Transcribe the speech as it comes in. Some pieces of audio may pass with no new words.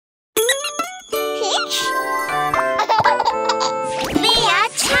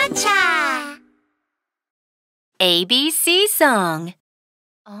ABC song.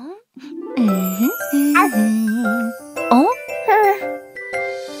 Oh?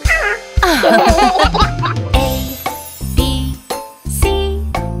 A, B, C,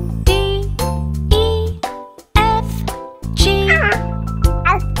 D, E, F, G,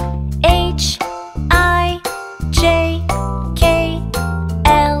 H, I, J, K,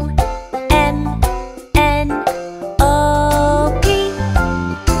 L, M, N, O, P,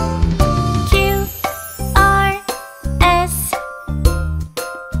 Q, R, S,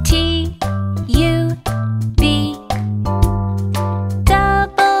 T, U, V,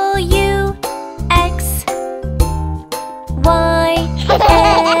 W, X, Y,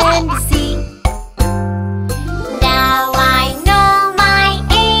 and Z. Now I know my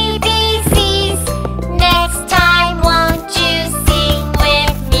ABCs. Next time, won't you sing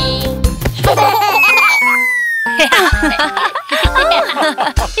with me?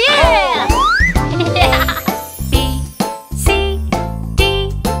 Yeah! B, C,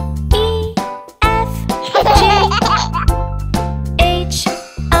 D, E, F, G, H,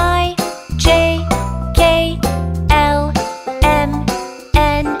 I, J, K, L, M,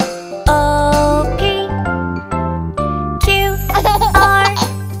 N, O, P, Q, R,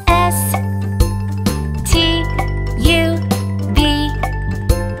 S, T, U, V,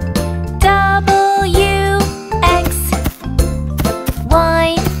 W, X,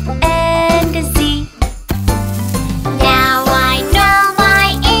 Y, and Z. Now I know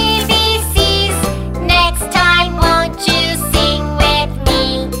my ABCs. Next time, won't you sing with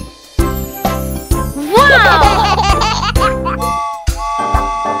me? Wow!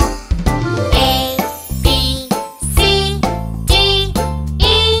 A, B, C, D,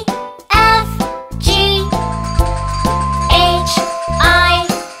 E, F, G, H, I,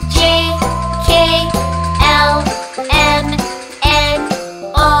 J, K, L, M, N,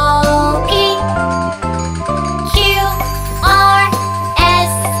 O, P, Q, R,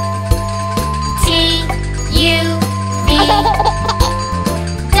 S, T, U, V,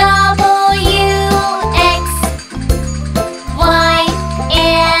 W, X, Y,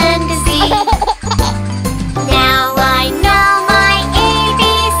 and Z. Now I know my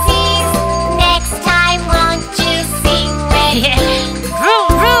ABCs. Next time, won't you sing with me?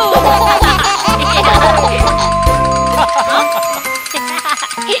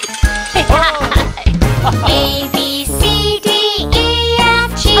 A, B, C, D, E,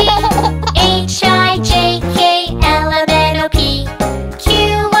 F, G, H, I, J, K, L, M, N, O, P,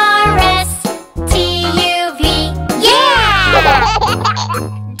 Q, R, S, T, U, V. Yeah!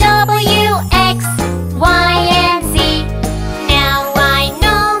 W, X, Y, and Z. Now I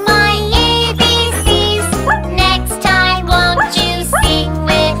know my ABCs. Next time, won't you sing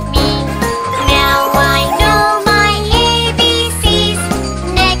with me? Now I know my ABCs.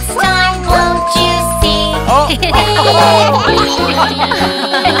 Next time, won't you sing with me?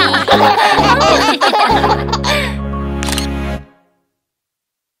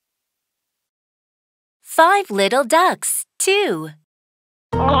 5 Little Ducks, 2.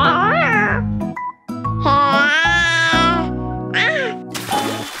 5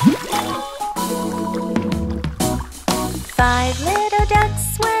 little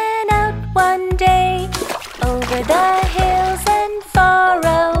ducks went out one day, over the hills and far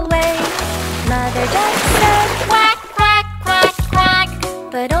away. Mother duck said quack, quack, quack, quack,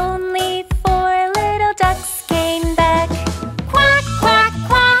 but only 4 little ducks came back. Quack, quack,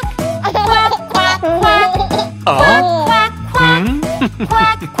 quack, quack, quack, quack, quack, quack, quack,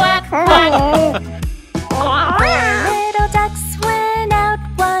 quack, quack, quack. 4 little ducks went out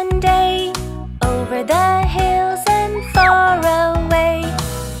one day, over the hills and far away.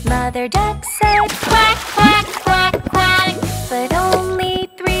 Mother duck said quack, quack, quack, quack, but only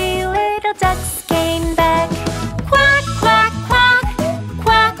 3 little ducks came back. Quack, quack, quack,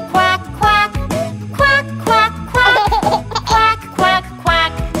 quack, quack, quack, quack, quack, quack, quack, quack,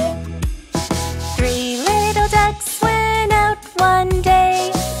 quack. 3 little ducks went out one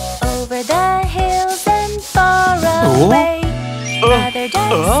day, over the hills and far away. Mother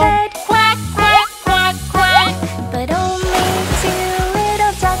duck said quack, quack, quack, quack, but only 2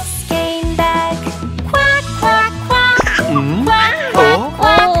 little ducks came back. Quack, quack, quack, quack, quack,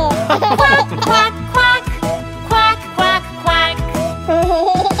 quack, quack, quack, quack, quack, quack, quack.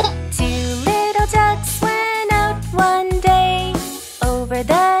 2 little ducks went out one day, over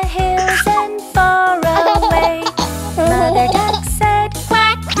the hills and far away. Mother duck said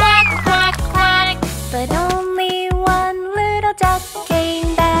quack, quack, quack, quack, but only 1 little duck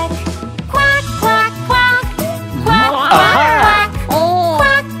came back. Quack, quack, quack, quack, quack, quack,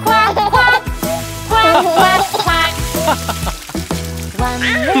 quack, quack, quack, quack, quack, quack. 1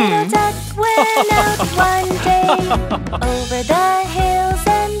 little duck went out one day, over the hills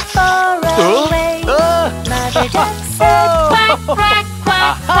and far away. Mother duck said quack, quack,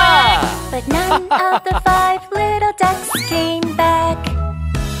 quack, quack. But none of the 5 little ducks came back.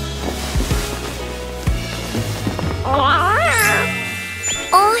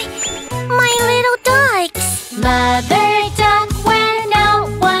 Oi, my little ducks! Mother duck went out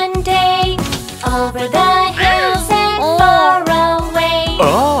one day, over the hills and far away.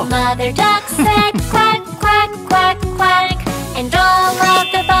 Mother duck said quack, quack, quack, quack. And all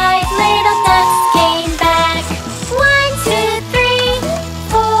of the 5 little ducks came back. 1, 2, 3,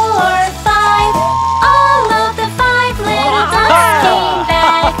 4, 5. All of the 5 little ducks came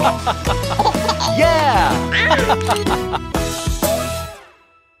back. Yeah!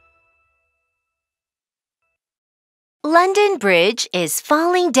 London Bridge is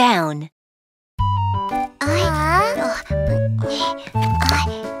falling down.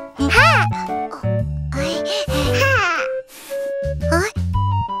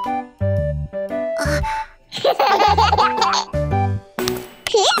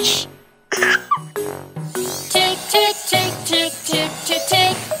 Tick, tick, tick, tick, tick, tick,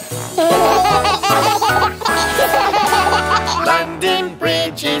 tick. London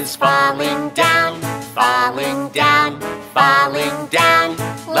Bridge is falling down, falling down, falling down.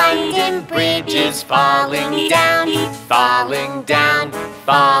 London Bridge is falling down, falling down,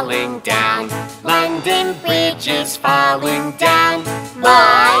 falling down. London Bridge is falling down,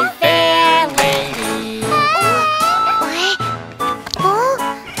 my fair lady.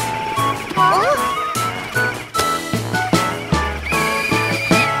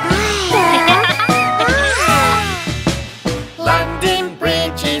 London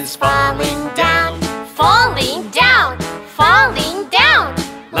Bridge is falling down, Falling down, falling down.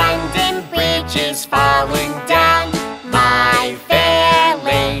 London Bridge is falling down, my fair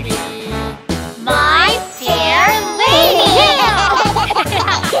lady. My fair lady.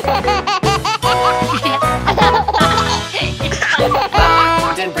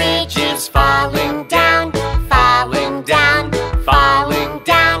 London Bridge is falling down, falling down, falling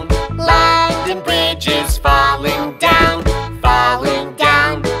down. London Bridge is falling down, falling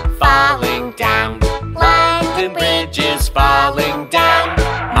down, falling down. London Bridge is falling down,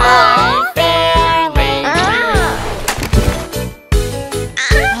 my fair lady.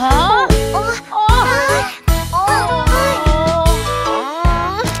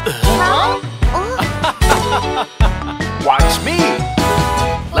 Watch me!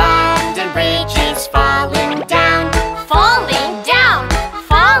 London Bridge is falling down, Falling down,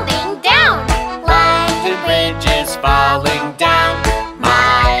 falling down. London Bridge is falling down,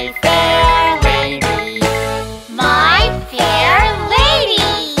 my fair lady. My fair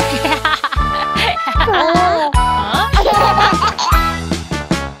lady.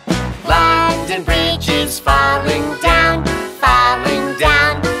 London Bridge is falling down, falling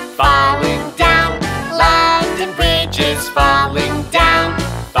down, falling down. London Bridge is falling down,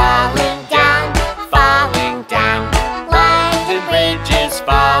 falling down, falling down. London Bridge is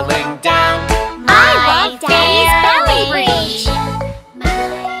falling down, I love Daddy's belly bridge.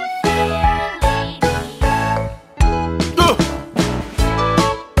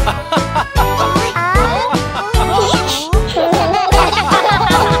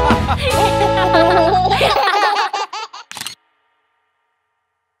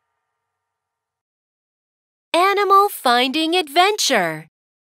 Animal Finding Adventure.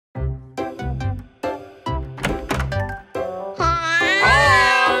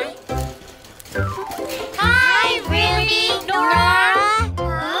 Hi, Ruby, Nora.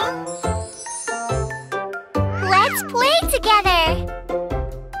 Let's play together.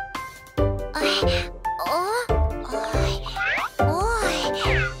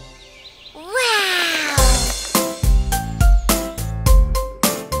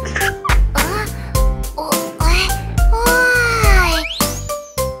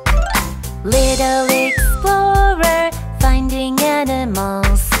 Little explorer, finding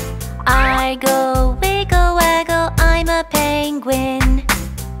animals. I go wiggle waggle, I'm a penguin.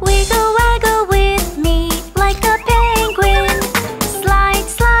 Wiggle waggle with me like a penguin. Slide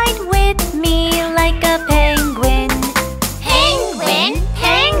slide with me like a penguin. Penguin,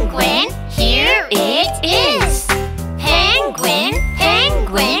 penguin, here it is. Penguin,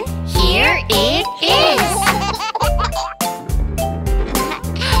 penguin, here it is.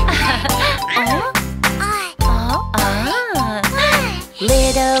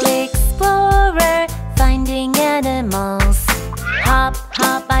 Little explorer, finding animals. Hop,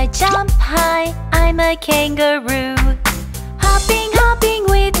 hop, I jump high, I'm a kangaroo. Hopping, hopping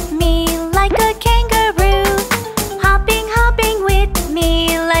with me like a kangaroo. Hopping, hopping with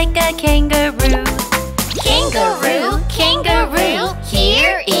me like a kangaroo.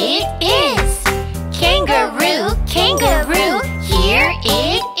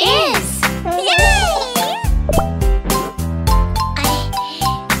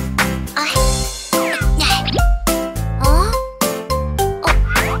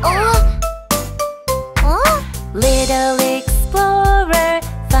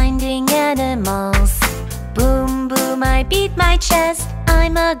 beat my chest,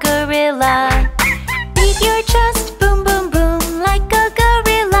 I'm a gorilla. Beat your chest, boom boom boom, like a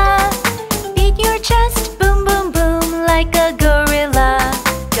gorilla. Beat your chest, boom boom boom, like a gorilla.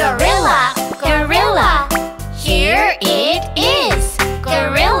 Gorilla, gorilla, here it is.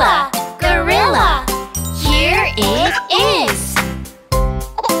 Gorilla, gorilla, here it is.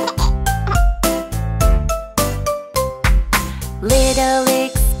 Little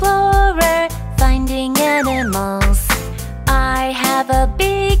explorer, finding animals. I have a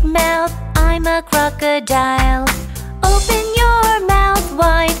big mouth, I'm a crocodile. Open your mouth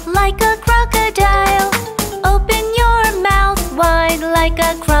wide like a crocodile. Open your mouth wide like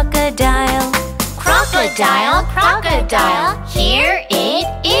a crocodile. Crocodile, crocodile, here it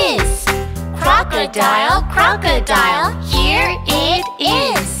is. Crocodile, crocodile, here it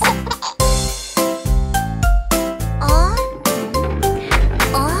is.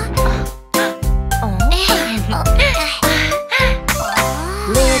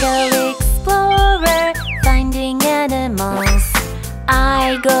 Little explorer, finding animals.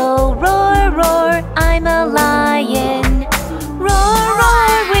 I go roar, roar, I'm a lion. Roar,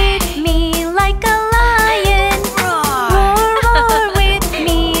 roar with me like a lion. Roar, roar with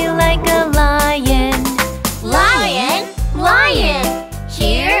me like a lion. Lion, lion,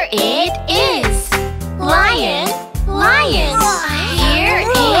 here it is. Lion, lion, here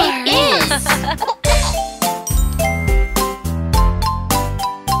it is.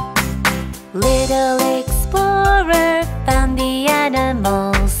 Little explorer found the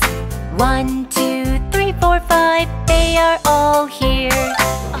animals. 1, 2, 3, 4, 5, they are all here.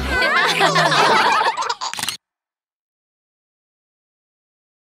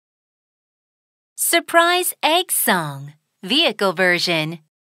 Surprise egg song, vehicle version.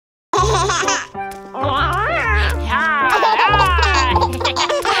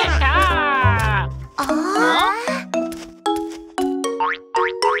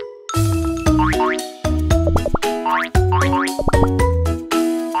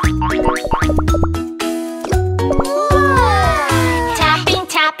 Tapping,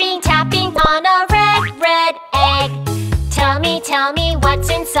 tapping, tapping on a red, red egg. Tell me what's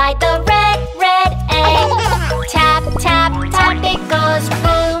inside the red, red egg. Tap, tap, tap, it goes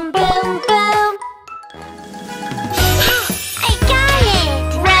boom, boom, boom. I got it!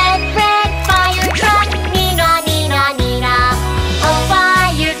 Red, red fire truck, Nina, Nina, Nina. Oh,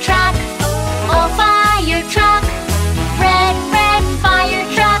 fire truck, oh, fire truck. Red, red fire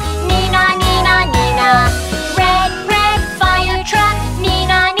truck, Nina, Nina, Nina. Red, red fire truck,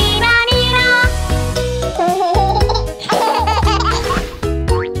 Nina, Nina, Nina.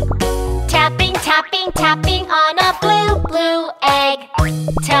 Tapping, tapping, tapping on a blue, blue egg.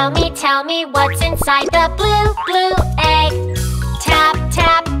 Tell me what's inside the blue, blue egg. Tap,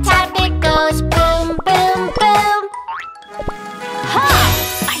 tap, tap, it goes boom, boom, boom. Ha!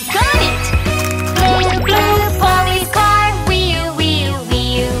 I got it! Blue, blue police car, wee-oo, wee-oo,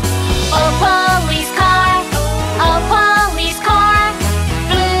 wee-oo. Oh, police car, oh, police car.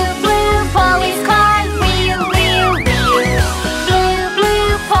 Blue, blue police car, wee-oo, wee-oo, wee-oo. Blue,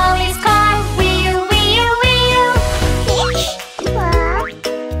 blue police car, wee-oo, wee-oo, wee-oo.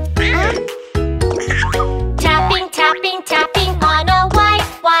 Tapping, tapping, tapping on a white,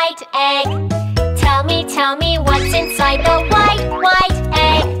 white egg. Tell me what's inside the white, white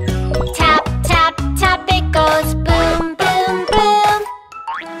egg. Tap, tap, tap, it goes boom, boom, boom.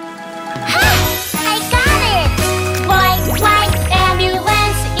 Ha! I got it! White, white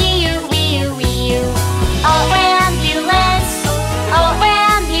ambulance, ee-oo, wee-oo, wee-oo. Oh, ambulance, oh,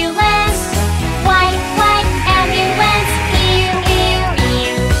 ambulance. White, white ambulance, ee-oo, ee-oo,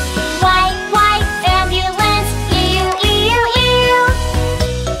 ee-oo. White, white ambulance, ee-oo, ee-oo, ee-oo.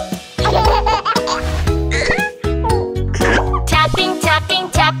 Tapping, tapping,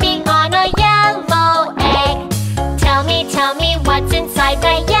 tapping on a yellow egg. Tell me what's inside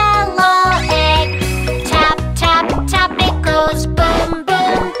the